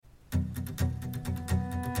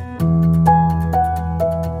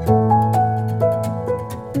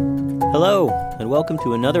Hello, and welcome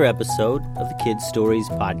to another episode of the Kids Stories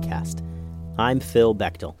Podcast. I'm Phil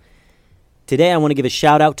Bechtel. Today I want to give a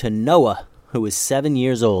shout out to Noah, who is 7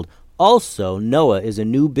 years old. Also, Noah is a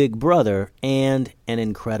new big brother and an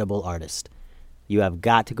incredible artist. You have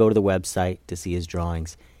got to go to the website to see his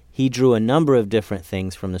drawings. He drew a number of different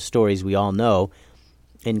things from the stories we all know,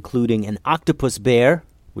 including an octopus bear,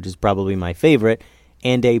 which is probably my favorite,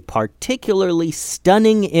 and a particularly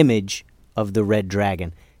stunning image of the red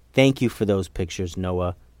dragon. Thank you for those pictures,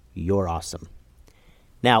 Noah. You're awesome.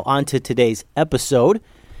 Now, on to today's episode.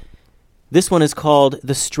 This one is called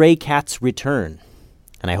The Stray Cat's Return,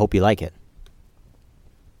 and I hope you like it.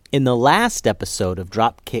 In the last episode of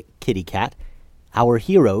Dropkick Kitty Cat, our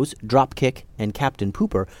heroes, Dropkick and Captain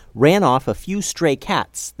Pooper, ran off a few stray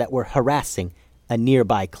cats that were harassing a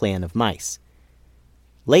nearby clan of mice.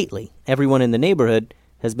 Lately, everyone in the neighborhood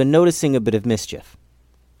has been noticing a bit of mischief.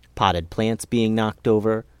 Potted plants being knocked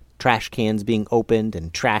over, trash cans being opened,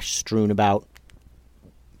 and trash strewn about.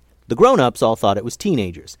 The grown-ups all thought it was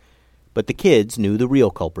teenagers, but the kids knew the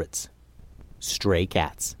real culprits: stray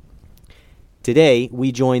cats. Today,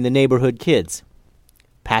 we join the neighborhood kids.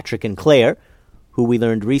 Patrick and Claire, who we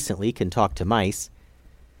learned recently can talk to mice.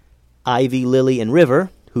 Ivy, Lily, and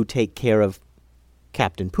River, who take care of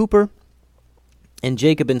Captain Pooper. And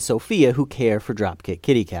Jacob and Sophia, who care for Dropkick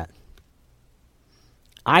Kitty Cat.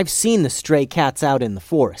 I've seen the stray cats out in the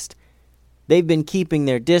forest. They've been keeping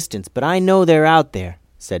their distance, but I know they're out there,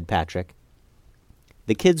 said Patrick.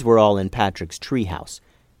 The kids were all in Patrick's treehouse,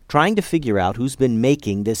 trying to figure out who's been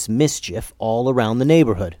making this mischief all around the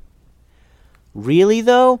neighborhood. Really,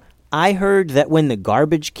 though, I heard that when the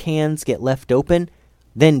garbage cans get left open,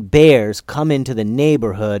 then bears come into the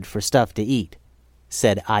neighborhood for stuff to eat,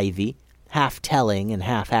 said Ivy, half telling and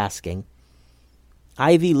half asking.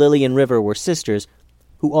 Ivy, Lily, and River were sisters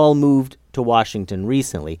who all moved to Washington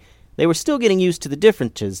recently. They were still getting used to the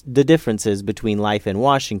differences between life in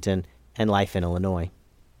Washington and life in Illinois.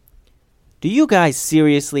 Do you guys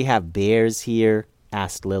seriously have bears here?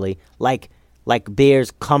 Asked Lily. Like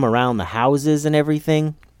bears come around the houses and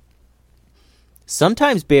everything?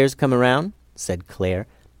 Sometimes bears come around, said Claire,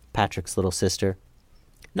 Patrick's little sister.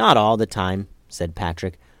 Not all the time, said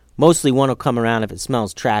Patrick. Mostly one will come around if it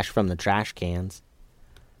smells trash from the trash cans.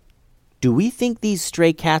 Do we think these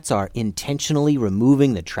stray cats are intentionally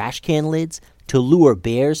removing the trash can lids to lure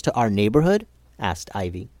bears to our neighborhood? Asked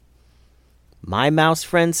Ivy. My mouse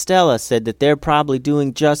friend Stella said that they're probably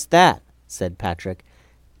doing just that, said Patrick.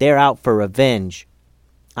 They're out for revenge.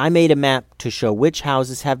 I made a map to show which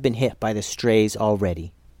houses have been hit by the strays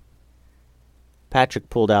already.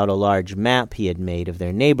 Patrick pulled out a large map he had made of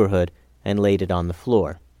their neighborhood and laid it on the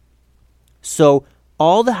floor. So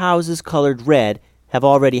all the houses colored red have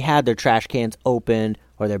already had their trash cans opened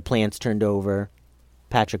or their plants turned over.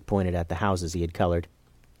 Patrick pointed at the houses he had colored.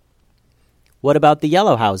 What about the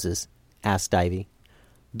yellow houses? Asked Ivy.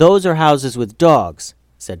 Those are houses with dogs,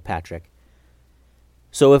 said Patrick.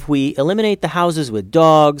 So if we eliminate the houses with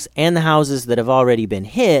dogs and the houses that have already been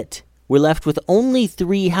hit, we're left with only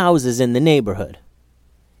 3 houses in the neighborhood.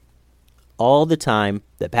 All the time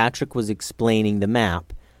that Patrick was explaining the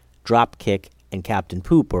map, Dropkick and Captain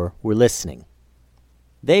Pooper were listening.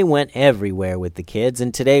 They went everywhere with the kids,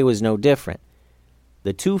 and today was no different.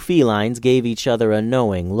 The 2 felines gave each other a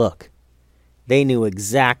knowing look. They knew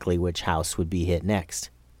exactly which house would be hit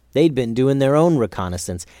next. They'd been doing their own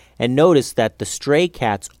reconnaissance and noticed that the stray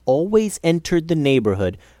cats always entered the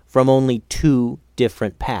neighborhood from only 2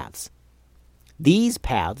 different paths. These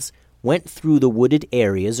paths went through the wooded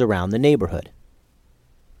areas around the neighborhood.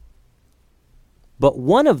 But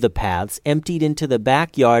one of the paths emptied into the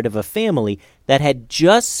backyard of a family that had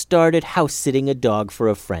just started house-sitting a dog for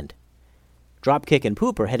a friend. Dropkick and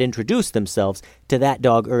Pooper had introduced themselves to that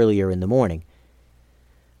dog earlier in the morning,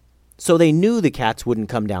 so they knew the cats wouldn't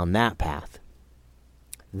come down that path.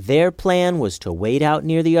 Their plan was to wait out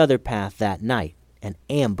near the other path that night and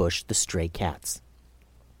ambush the stray cats.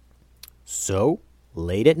 So,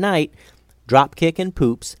 late at night, Dropkick and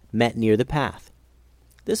Poops met near the path.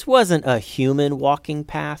 This wasn't a human walking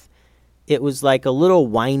path. It was like a little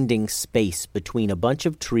winding space between a bunch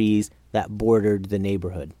of trees that bordered the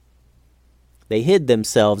neighborhood. They hid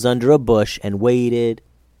themselves under a bush and waited,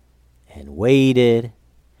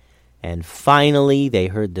 and finally they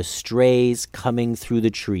heard the strays coming through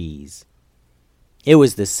the trees. It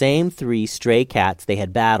was the same 3 stray cats they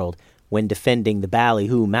had battled when defending the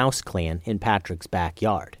Ballyhoo Mouse Clan in Patrick's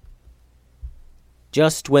backyard.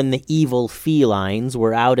 Just when the evil felines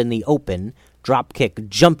were out in the open, Dropkick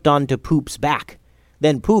jumped onto Poop's back.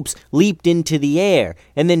 Then Poops leaped into the air,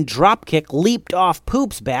 and then Dropkick leaped off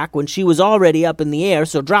Poops' back when she was already up in the air,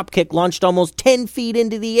 so Dropkick launched almost 10 feet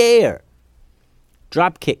into the air.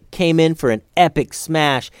 Dropkick came in for an epic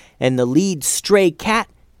smash, and the lead stray cat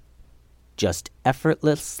just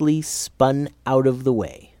effortlessly spun out of the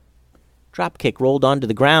way. Dropkick rolled onto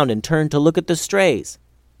the ground and turned to look at the strays.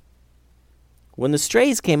 When the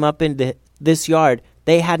strays came up into this yard,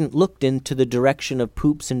 they hadn't looked into the direction of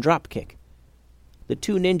Poops and Dropkick. The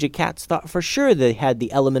two ninja cats thought for sure they had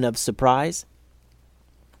the element of surprise.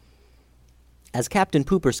 As Captain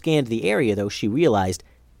Pooper scanned the area, though, she realized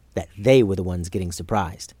that they were the ones getting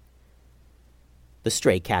surprised. The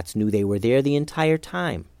stray cats knew they were there the entire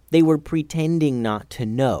time. They were pretending not to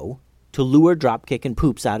know, to lure Dropkick and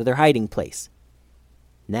Poops out of their hiding place.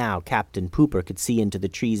 Now Captain Pooper could see into the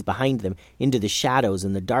trees behind them, into the shadows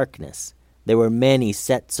and the darkness. There were many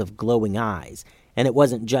sets of glowing eyes, and it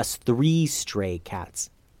wasn't just 3 stray cats.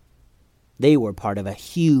 They were part of a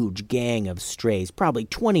huge gang of strays, probably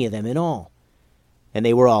 20 of them in all. And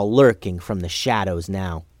they were all lurking from the shadows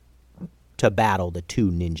now to battle the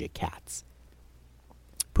 2 ninja cats.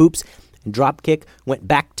 Poops and Dropkick went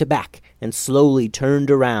back to back and slowly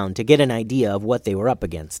turned around to get an idea of what they were up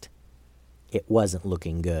against. It wasn't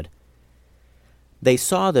looking good. They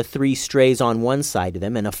saw the 3 strays on one side of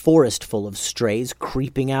them and a forest full of strays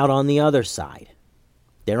creeping out on the other side.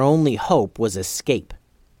 Their only hope was escape.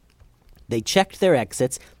 They checked their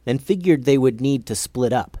exits and figured they would need to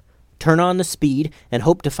split up, turn on the speed, and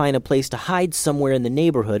hope to find a place to hide somewhere in the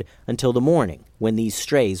neighborhood until the morning, when these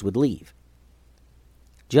strays would leave.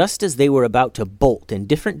 Just as they were about to bolt in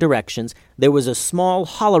different directions, there was a small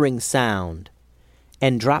hollering sound,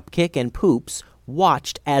 and Dropkick and Poops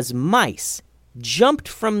watched as mice jumped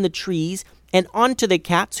from the trees and onto the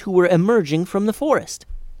cats who were emerging from the forest.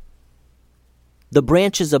 The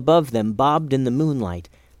branches above them bobbed in the moonlight,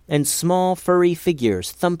 and small furry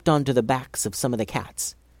figures thumped onto the backs of some of the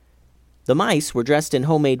cats. The mice were dressed in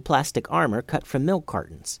homemade plastic armor cut from milk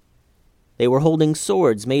cartons. They were holding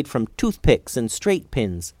swords made from toothpicks and straight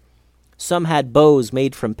pins. Some had bows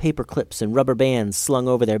made from paper clips and rubber bands slung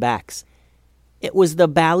over their backs. It was the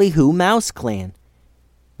Ballyhoo Mouse Clan.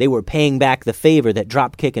 They were paying back the favor that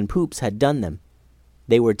Dropkick and Poops had done them.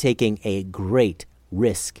 They were taking a great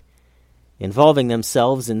risk, involving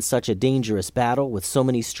themselves in such a dangerous battle with so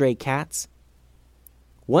many stray cats.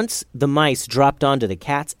 Once the mice dropped onto the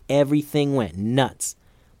cats, everything went nuts.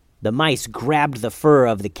 The mice grabbed the fur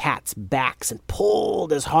of the cats' backs and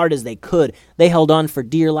pulled as hard as they could. They held on for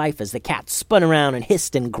dear life as the cats spun around and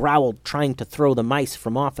hissed and growled, trying to throw the mice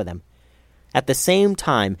from off of them. At the same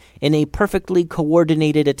time, in a perfectly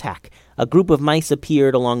coordinated attack, a group of mice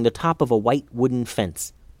appeared along the top of a white wooden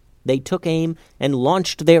fence. They took aim and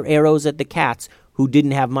launched their arrows at the cats who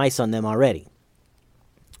didn't have mice on them already.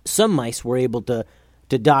 Some mice were able to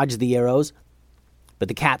dodge the arrows, but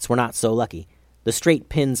the cats were not so lucky. The straight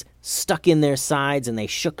pins stuck in their sides and they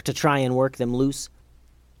shook to try and work them loose.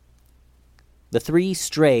 The 3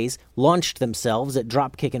 strays launched themselves at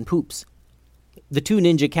Dropkick and Poops. The 2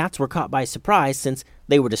 ninja cats were caught by surprise since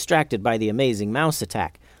they were distracted by the amazing mouse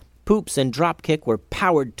attack. Poops and Dropkick were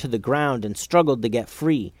powered to the ground and struggled to get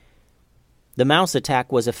free. The mouse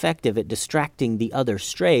attack was effective at distracting the other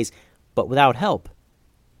strays, but without help,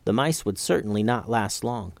 the mice would certainly not last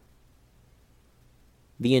long.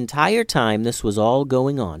 The entire time this was all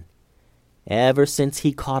going on, ever since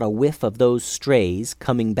he caught a whiff of those strays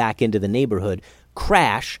coming back into the neighborhood,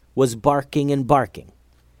 Crash was barking and barking.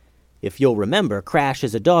 If you'll remember, Crash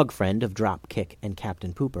is a dog friend of Dropkick and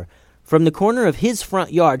Captain Pooper. From the corner of his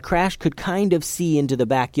front yard, Crash could kind of see into the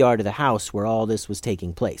backyard of the house where all this was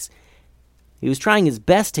taking place. He was trying his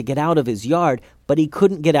best to get out of his yard, but he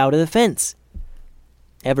couldn't get out of the fence.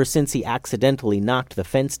 Ever since he accidentally knocked the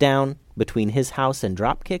fence down between his house and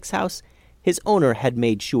Dropkick's house, his owner had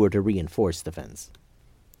made sure to reinforce the fence.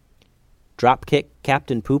 Dropkick,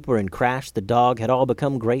 Captain Pooper, and Crash the dog had all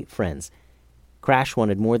become great friends. Crash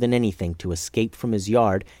wanted more than anything to escape from his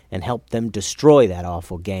yard and help them destroy that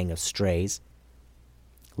awful gang of strays.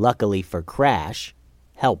 Luckily for Crash,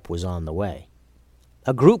 help was on the way.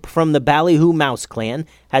 A group from the Ballyhoo Mouse Clan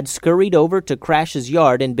had scurried over to Crash's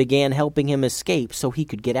yard and began helping him escape so he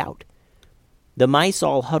could get out. The mice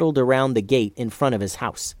all huddled around the gate in front of his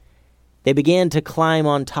house. They began to climb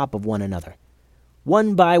on top of one another.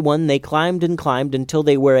 One by one they climbed and climbed until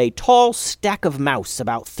they were a tall stack of mouse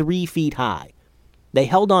about 3 feet high. They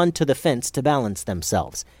held on to the fence to balance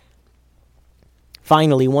themselves.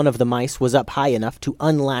 Finally, one of the mice was up high enough to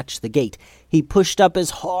unlatch the gate. He pushed up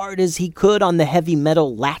as hard as he could on the heavy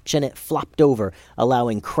metal latch and it flopped over,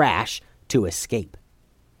 allowing Crash to escape.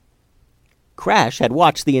 Crash had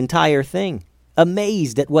watched the entire thing,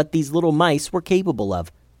 amazed at what these little mice were capable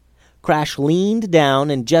of. Crash leaned down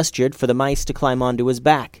and gestured for the mice to climb onto his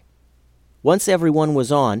back. Once everyone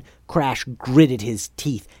was on, Crash gritted his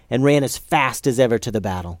teeth and ran as fast as ever to the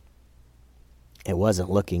battle. It wasn't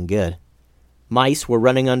looking good. Mice were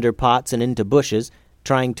running under pots and into bushes,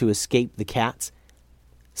 trying to escape the cats.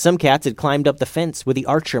 Some cats had climbed up the fence where the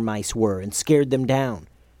archer mice were and scared them down.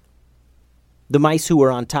 The mice who were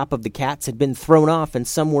on top of the cats had been thrown off and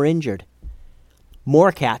some were injured.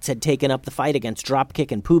 More cats had taken up the fight against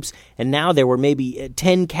Dropkick and Poops, and now there were maybe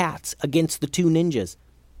 10 cats against the 2 ninjas.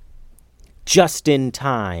 Just in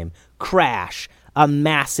time, Crash, a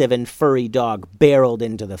massive and furry dog, barreled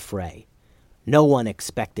into the fray. No one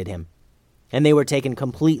expected him, and they were taken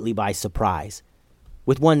completely by surprise.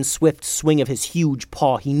 With one swift swing of his huge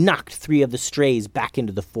paw, he knocked 3 of the strays back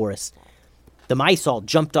into the forest. The mice all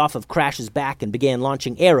jumped off of Crash's back and began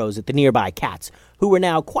launching arrows at the nearby cats, who were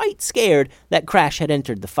now quite scared that Crash had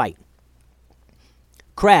entered the fight.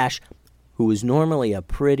 Crash, who was normally a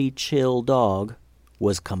pretty chill dog,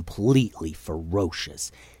 was completely ferocious.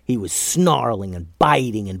 He was snarling and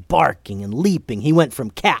biting and barking and leaping. He went from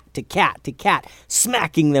cat to cat to cat,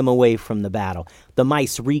 smacking them away from the battle. The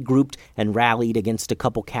mice regrouped and rallied against a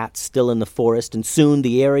couple cats still in the forest, and soon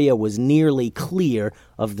the area was nearly clear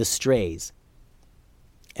of the strays.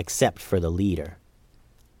 Except for the leader.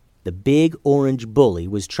 The big orange bully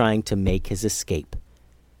was trying to make his escape.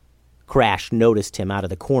 Crash noticed him out of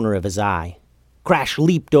the corner of his eye. Crash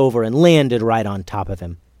leaped over and landed right on top of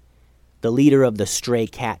him. The leader of the stray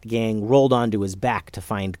cat gang rolled onto his back to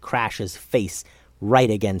find Crash's face right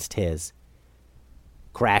against his.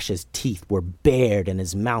 Crash's teeth were bared and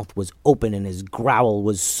his mouth was open and his growl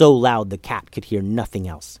was so loud the cat could hear nothing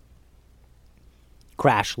else.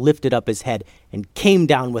 Crash lifted up his head and came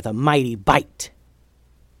down with a mighty bite.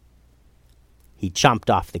 He chomped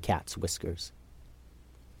off the cat's whiskers.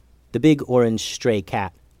 The big orange stray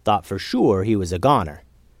cat thought for sure he was a goner,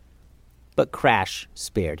 but Crash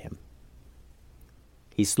spared him.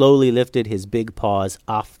 He slowly lifted his big paws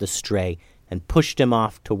off the stray and pushed him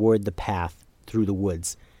off toward the path through the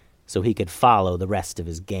woods so he could follow the rest of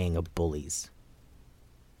his gang of bullies.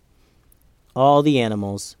 All the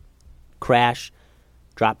animals, Crash,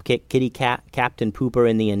 Dropkick, Kitty Cat, Captain Pooper,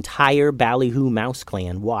 and the entire Ballyhoo Mouse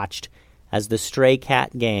Clan watched as the stray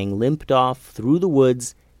cat gang limped off through the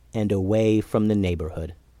woods and away from the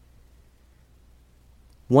neighborhood.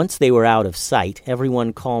 Once they were out of sight,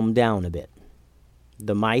 everyone calmed down a bit.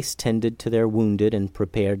 The mice tended to their wounded and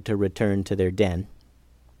prepared to return to their den.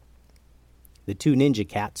 The 2 ninja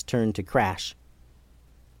cats turned to Crash.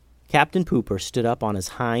 Captain Pooper stood up on his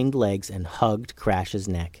hind legs and hugged Crash's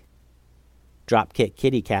neck. Dropkick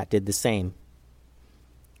Kitty Cat did the same.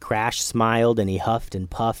 Crash smiled and he huffed and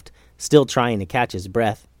puffed, still trying to catch his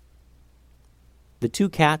breath. The 2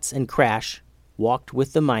 cats and Crash walked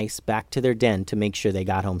with the mice back to their den to make sure they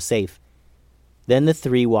got home safe. Then the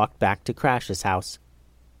 3 walked back to Crash's house.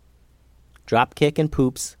 Dropkick and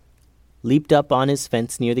Poops leaped up on his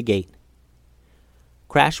fence near the gate.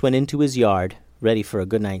 Crash went into his yard, ready for a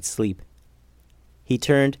good night's sleep. He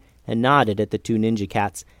turned and nodded at the 2 ninja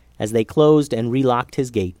cats as they closed and relocked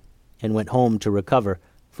his gate and went home to recover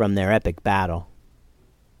from their epic battle.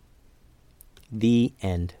 The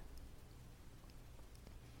end.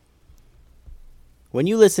 When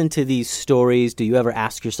you listen to these stories, do you ever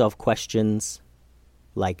ask yourself questions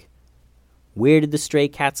like, where did the stray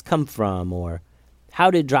cats come from? Or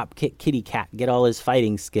how did Dropkick Kitty Cat get all his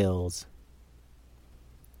fighting skills?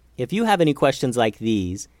 If you have any questions like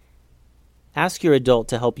these, ask your adult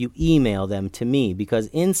to help you email them to me, because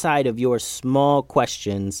inside of your small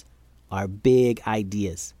questions are big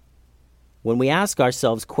ideas. When we ask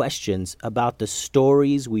ourselves questions about the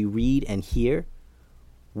stories we read and hear,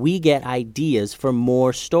 we get ideas for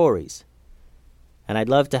more stories. And I'd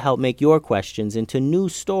love to help make your questions into new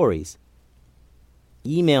stories.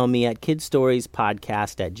 Email me at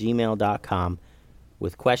kidstoriespodcast@gmail.com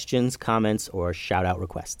with questions, comments, or shout-out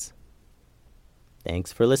requests.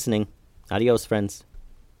 Thanks for listening. Adios, friends.